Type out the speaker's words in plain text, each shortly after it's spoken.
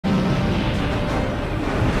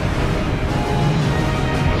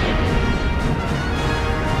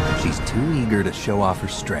eager to show off her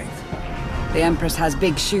strength. The Empress has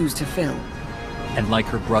big shoes to fill. And like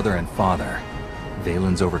her brother and father,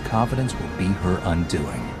 Valen's overconfidence will be her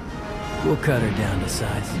undoing. We'll cut her down to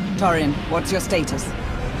size. Torian, what's your status?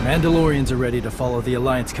 Mandalorians are ready to follow the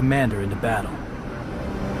Alliance commander into battle.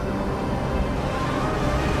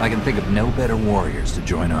 I can think of no better warriors to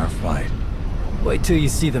join our fight. Wait till you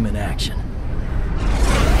see them in action.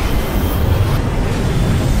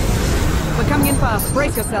 We're coming in fast.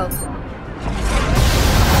 Brace yourselves.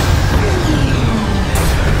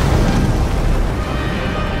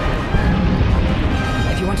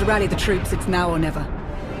 If you want to rally the troops, it's now or never.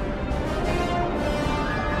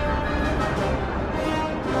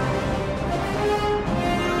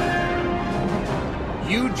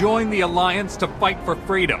 You join the Alliance to fight for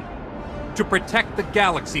freedom, to protect the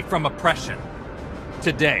galaxy from oppression.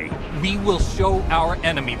 Today, we will show our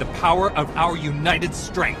enemy the power of our united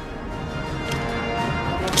strength.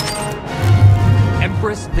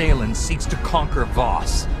 Empress Valen seeks to conquer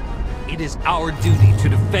Voss. It is our duty to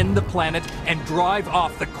defend the planet and drive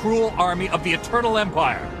off the cruel army of the Eternal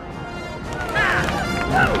Empire.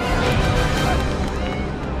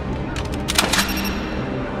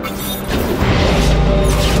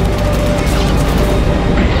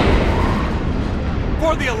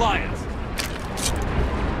 For the Alliance!